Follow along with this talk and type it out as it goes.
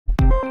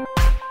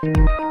In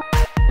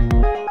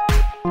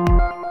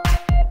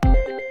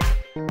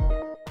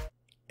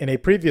a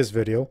previous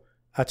video,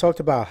 I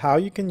talked about how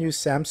you can use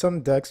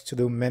Smasung DeX to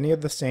do many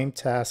of the same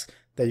tasks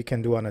that you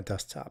can do on a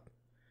desktop.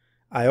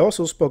 I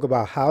also spoke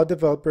about how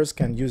developers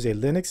can use a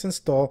Linux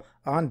install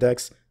on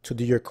DeX to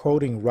do your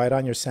coding right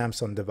on your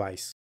Smasung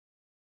device.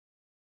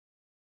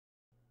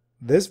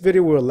 This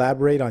video will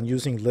elaborate on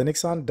using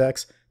Linux on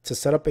DeX to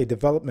set up a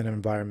development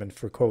environment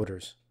for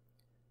coders.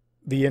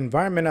 The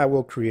environment I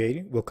will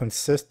create will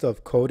consist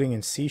of coding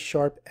in C#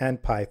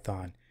 and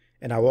Python,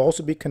 and I will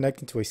also be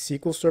connecting to a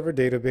SQL Server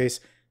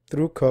database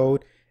through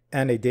code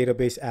and a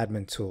database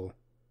admin tool.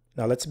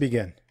 Now let's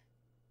begin.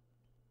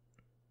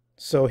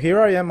 So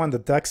here I am on the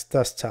DeX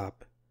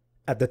desktop.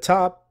 At the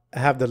top, I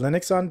have the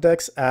Linux on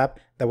DeX app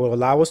that will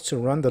allow us to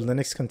run the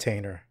Linux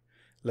container.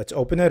 Let's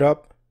open it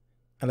up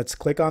and let's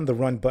click on the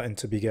Run button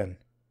to begin.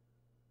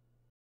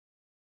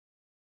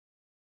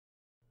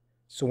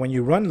 So when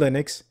you run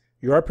Linux,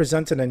 you are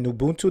presented an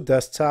Ubuntu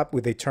desktop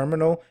with a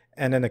terminal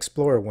and an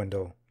Explorer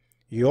window.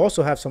 You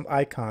also have some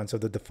icons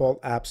of the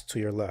default apps to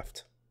your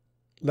left.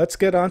 Let's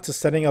get on to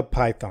setting up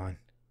Python.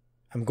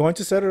 I'm going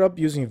to set it up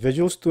using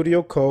Visual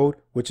Studio Code,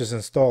 which is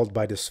installed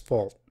by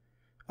default.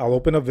 I'll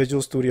open up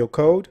Visual Studio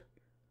Code.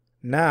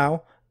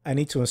 Now, I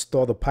need to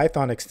install the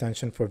Python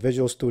extension for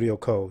Visual Studio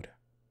Code.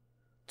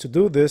 To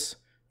do this,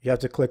 you have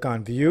to click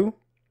on View,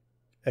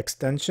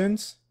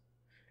 Extensions,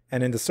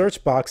 and in the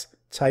search box,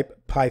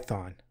 type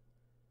Python.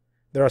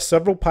 There are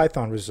several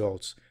Python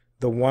results.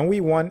 The one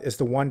we want is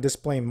the one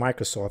displaying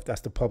Microsoft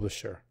as the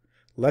publisher.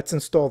 Let's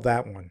install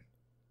that one.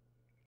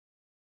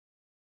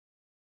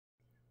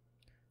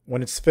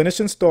 When it's finished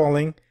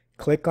installing,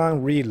 click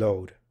on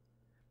Reload.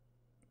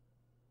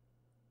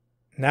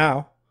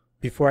 Now,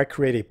 before I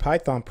create a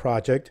Python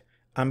project,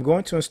 I'm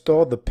going to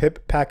install the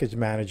pip package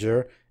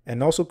manager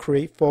and also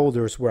create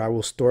folders where I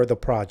will store the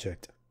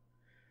project.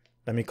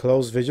 Let me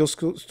close Visual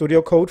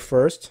Studio Code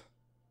first.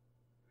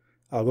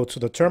 I'll go to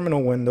the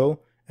terminal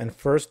window and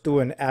first do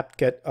an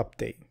apt-get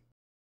update.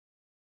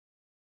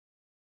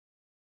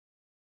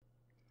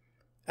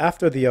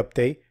 After the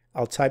update,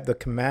 I'll type the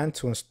command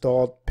to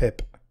install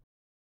pip.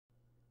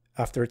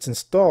 After it's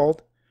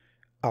installed,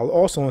 I'll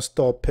also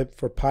install pip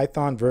for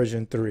Python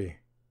version 3.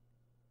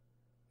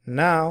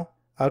 Now,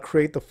 I'll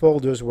create the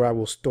folders where I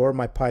will store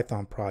my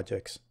Python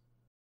projects.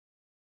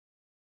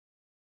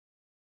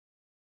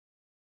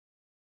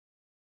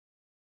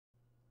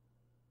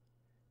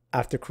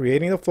 After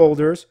creating the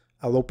folders,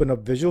 I'll open up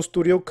Visual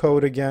Studio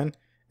Code again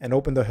and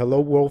open the Hello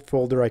World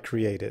folder I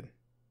created.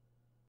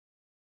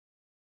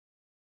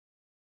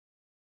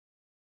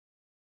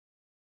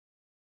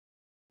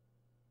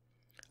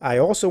 I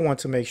also want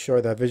to make sure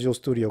that Visual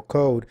Studio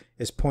Code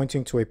is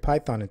pointing to a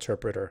Python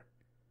interpreter.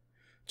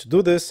 To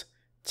do this,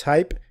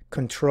 type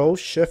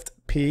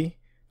Ctrl-Shift-P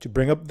to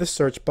bring up the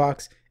search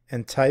box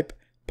and type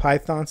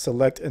Python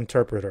Select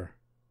Interpreter.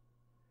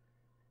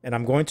 And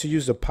I'm going to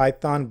use the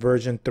Python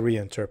version 3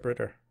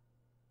 interpreter.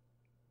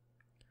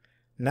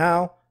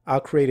 Now, I'll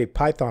create a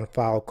Python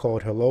file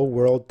called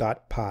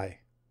helloworld.py.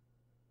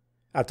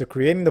 After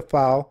creating the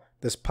file,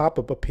 this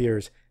pop-up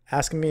appears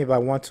asking me if I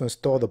want to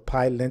install the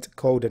PyLint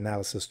code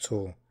analysis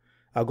tool.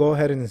 I'll go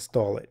ahead and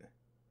install it.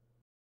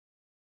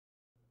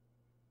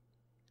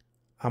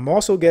 I'm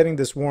also getting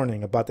this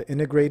warning about the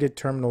integrated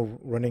terminal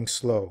running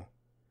slow.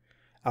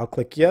 I'll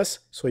click yes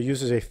so it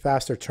uses a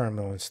faster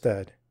terminal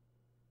instead.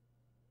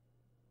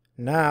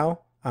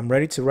 Now, I'm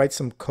ready to write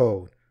some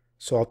code,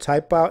 so I'll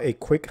type out a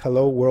quick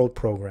Hello World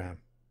program.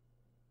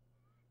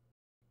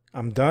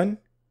 I'm done,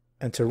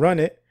 and to run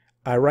it,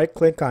 I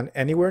right-click on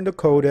anywhere in the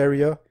code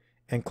area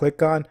and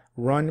click on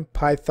Run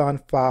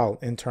Python File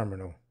in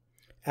Terminal.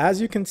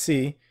 As you can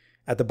see,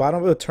 at the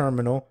bottom of the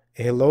terminal,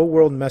 a Hello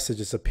World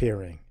message is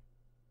appearing.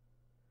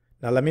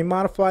 Now let me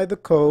modify the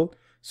code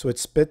so it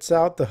spits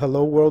out the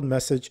Hello World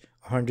message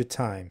 100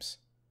 times.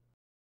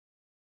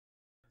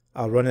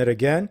 I'll run it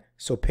again,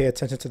 so pay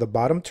attention to the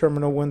bottom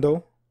terminal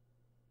window.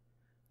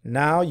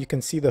 Now you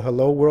can see the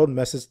Hello World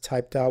message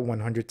typed out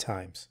 100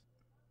 times.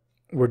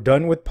 We're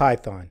done with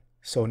Python,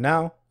 so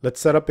now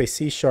let's set up a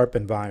C#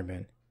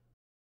 environment.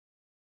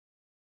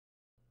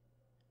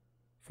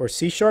 For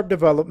C#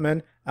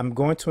 development, I'm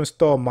going to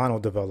install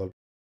MonoDevelop.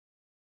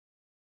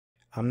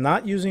 I'm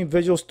not using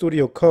Visual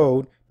Studio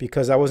Code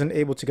because I wasn't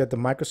able to get the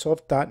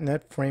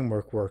Microsoft.NET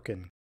framework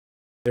working.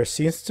 There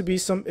seems to be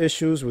some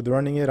issues with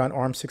running it on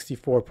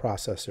ARM64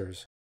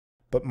 processors,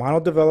 but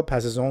MonoDevelop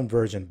has its own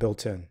version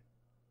built in.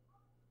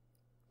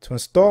 To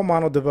install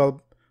MonoDevelop,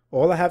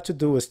 all I have to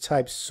do is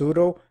type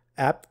sudo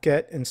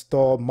apt-get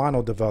install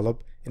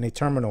MonoDevelop in a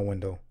terminal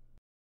window.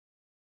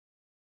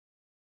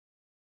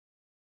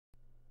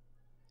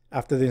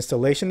 After the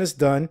installation is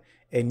done,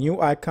 a new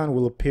icon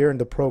will appear in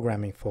the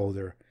programming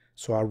folder,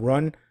 so I'll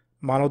run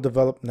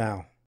MonoDevelop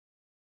now.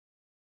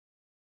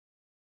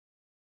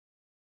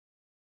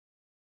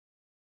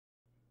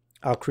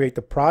 I'll create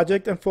the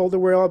project and folder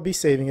where I'll be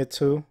saving it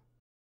to.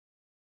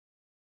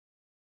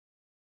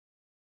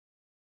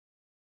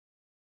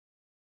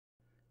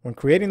 When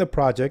creating the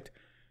project,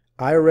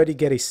 I already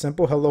get a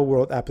simple Hello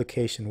World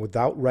application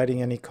without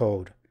writing any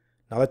code.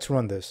 Now let's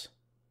run this.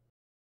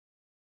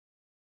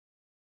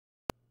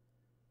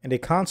 And a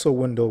console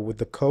window with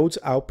the code's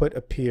output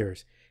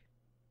appears.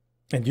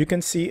 And you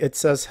can see it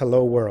says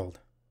Hello World.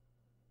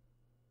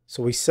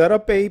 So we set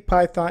up a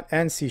Python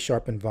and C#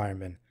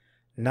 environment.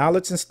 Now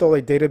let's install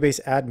a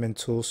database admin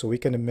tool so we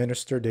can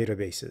administer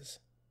databases.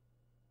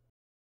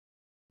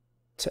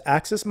 To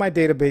access my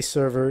database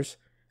servers,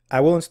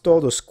 I will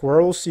install the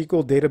Squirrel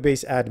SQL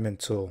database admin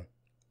tool.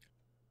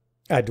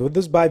 I do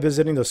this by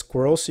visiting the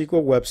Squirrel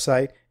SQL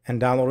website and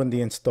downloading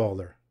the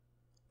installer.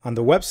 On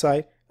the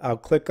website, I'll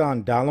click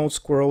on Download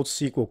Squirrel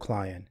SQL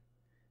Client.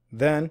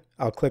 Then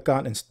I'll click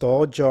on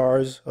Install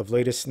Jars of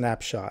Latest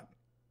Snapshot.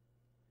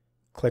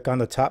 Click on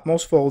the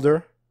topmost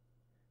folder.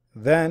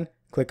 Then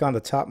click on the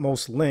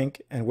topmost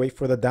link and wait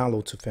for the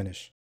download to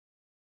finish.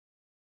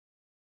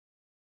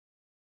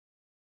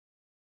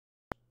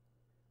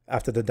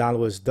 After the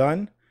download is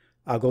done,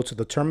 I'll go to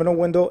the terminal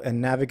window and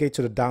navigate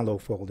to the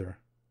download folder.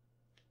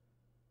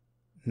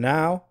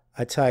 Now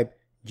I type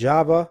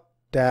java-jar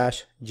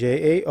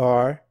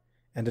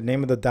and the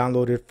name of the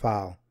downloaded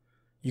file.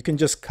 You can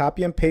just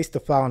copy and paste the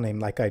file name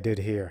like I did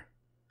here.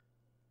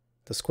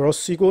 The Squirrel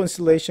SQL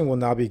installation will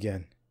now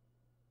begin.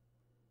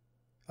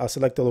 I'll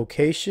select the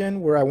location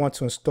where I want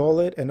to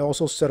install it and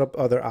also set up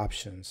other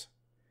options.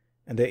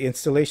 And the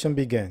installation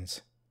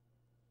begins.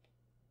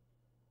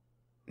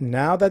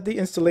 Now that the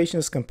installation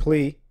is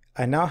complete,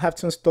 I now have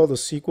to install the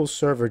SQL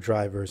Server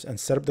drivers and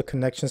set up the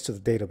connections to the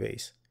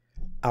database.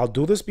 I'll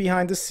do this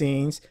behind the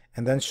scenes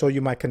and then show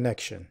you my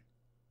connection.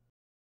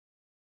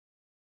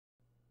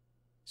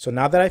 So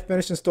now that I've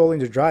finished installing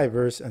the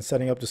drivers and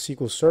setting up the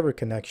SQL Server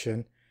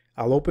connection,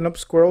 I'll open up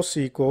Squirrel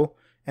SQL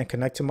and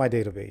connect to my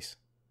database.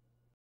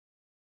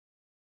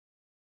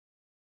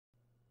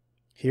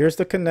 Here's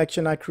the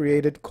connection I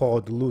created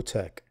called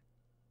LUTEC.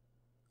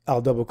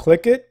 I'll double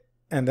click it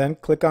and then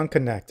click on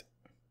Connect.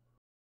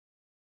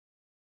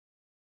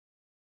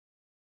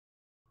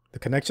 The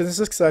connection is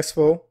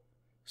successful,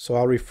 so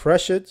I'll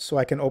refresh it so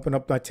I can open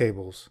up my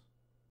tables.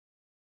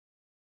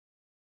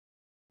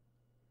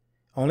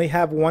 I only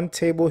have one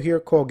table here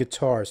called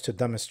Guitars to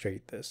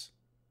demonstrate this.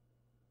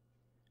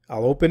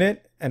 I'll open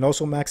it and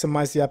also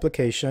maximize the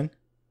application.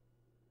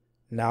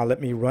 Now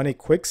let me run a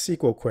quick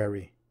SQL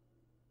query.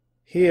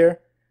 Here,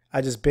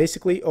 I just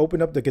basically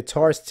open up the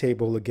Guitars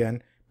table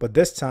again, but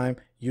this time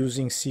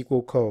using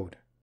SQL code.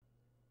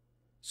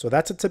 So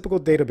that's a typical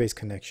database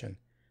connection.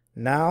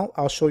 Now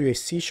I'll show you a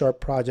C#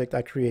 project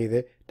I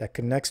created that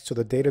connects to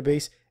the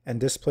database and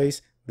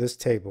displays this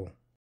table.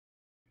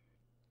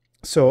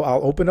 So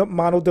I'll open up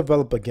Model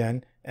Develop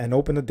again and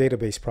open the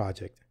database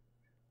project.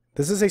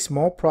 This is a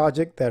small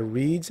project that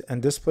reads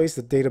and displays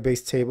the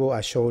database table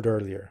I showed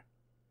earlier.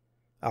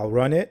 I'll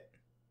run it,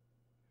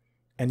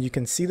 and you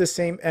can see the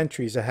same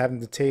entries I have in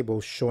the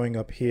table showing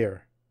up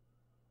here.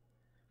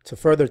 To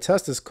further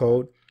test this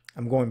code,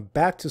 I'm going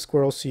back to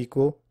Squirrel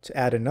SQL to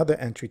add another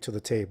entry to the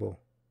table.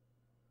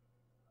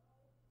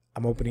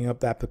 I'm opening up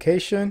the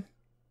application.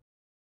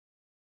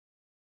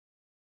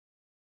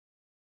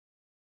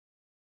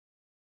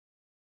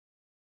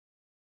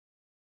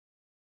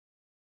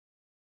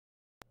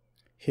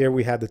 Here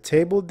we have the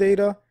table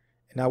data,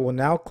 and I will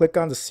now click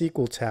on the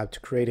SQL tab to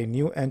create a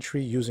new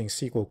entry using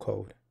SQL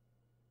code.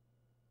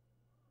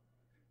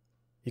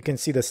 You can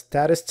see the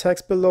status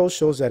text below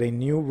shows that a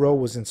new row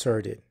was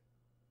inserted.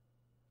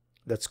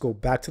 Let's go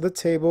back to the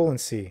table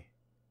and see.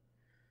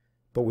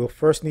 But we'll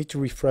first need to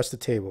refresh the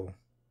table.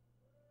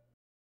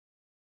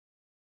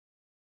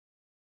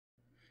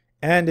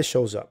 And it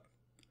shows up.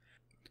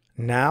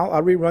 Now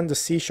I'll rerun the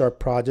C#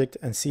 project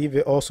and see if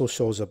it also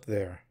shows up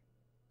there.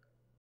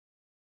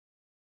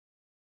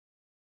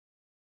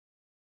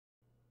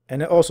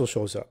 And it also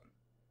shows up.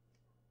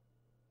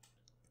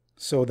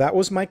 So that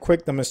was my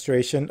quick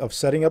demonstration of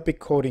setting up a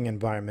coding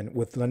environment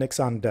with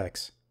Linux on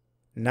DEX.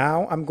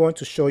 Now I'm going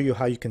to show you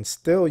how you can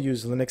still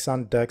use Linux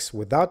on DEX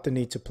without the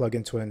need to plug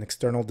into an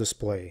external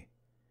display.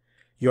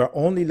 You are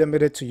only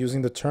limited to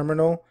using the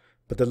terminal,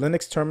 but the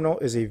Linux terminal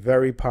is a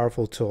very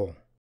powerful tool.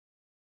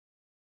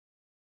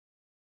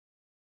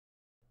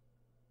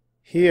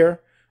 Here,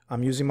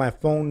 I'm using my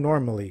phone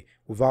normally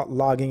without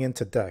logging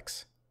into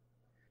DEX.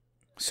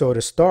 So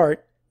to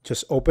start,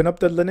 just open up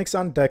the Linux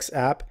on DEX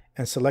app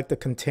and select the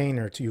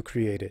container you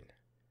created.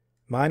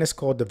 Mine is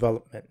called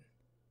Development.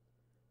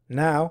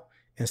 Now,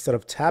 instead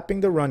of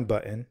tapping the Run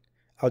button,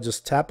 I'll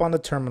just tap on the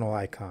terminal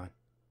icon.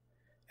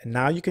 And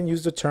now you can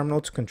use the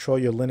terminal to control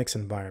your Linux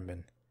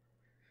environment.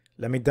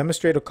 Let me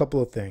demonstrate a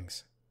couple of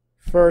things.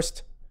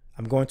 First,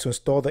 I'm going to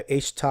install the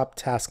HTOP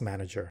Task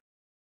Manager.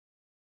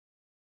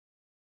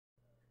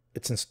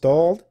 It's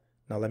installed.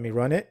 Now let me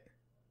run it.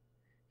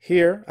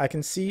 Here, I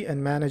can see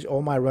and manage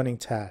all my running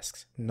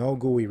tasks. No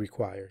GUI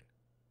required.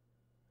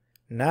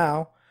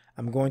 Now,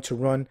 I'm going to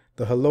run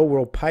the Hello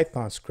World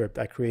Python script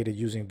I created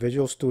using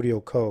Visual Studio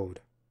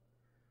Code.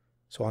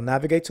 So I'll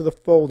navigate to the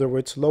folder where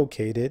it's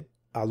located.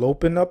 I'll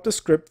open up the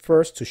script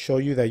first to show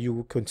you that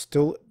you can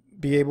still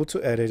be able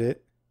to edit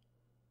it.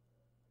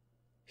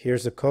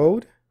 Here's the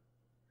code.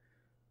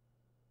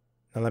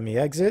 Now let me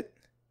exit.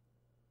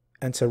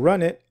 And to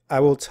run it, I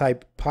will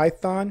type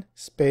python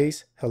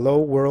space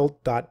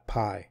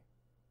helloworld.py.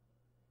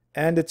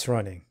 And it's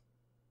running.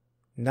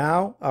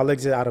 Now I'll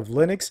exit out of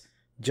Linux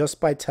just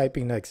by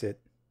typing exit.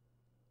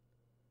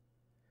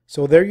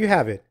 So there you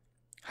have it,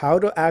 how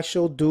to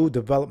actually do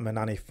development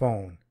on a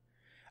phone.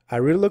 I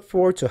really look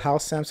forward to how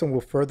Smasung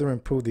will further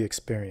improve the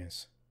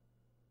experience.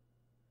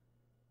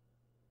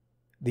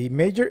 The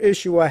major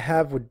issue I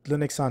have with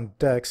Linux on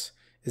DeX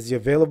is the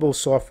available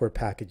software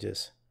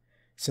packages.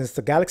 Since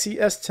the Galaxy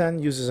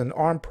S10 uses an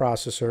ARM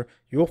processor,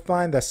 you'll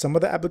find that some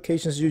of the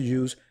applications you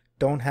use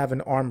don't have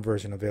an ARM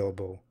version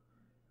available.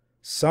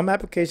 Some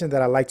applications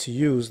that I like to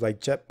use, like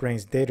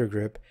JetBrains Data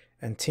Grip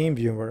and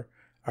TeamViewer,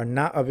 are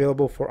not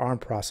available for ARM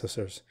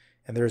processors,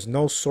 and there is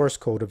no source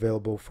code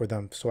available for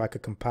them, so I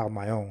could compile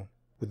my own.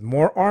 With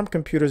more ARM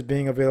computers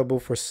being available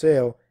for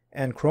sale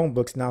and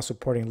Chromebooks now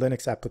supporting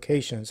Linux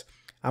applications,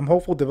 I'm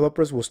hopeful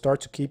developers will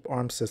start to keep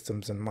ARM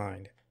systems in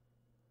mind.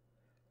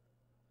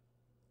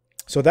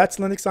 So that's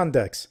Linux on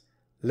DeX.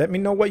 Let me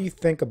know what you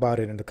think about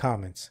it in the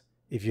comments.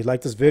 If you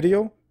like this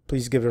video,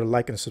 please give it a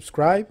like and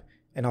subscribe,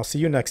 and I'll see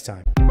you next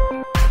time.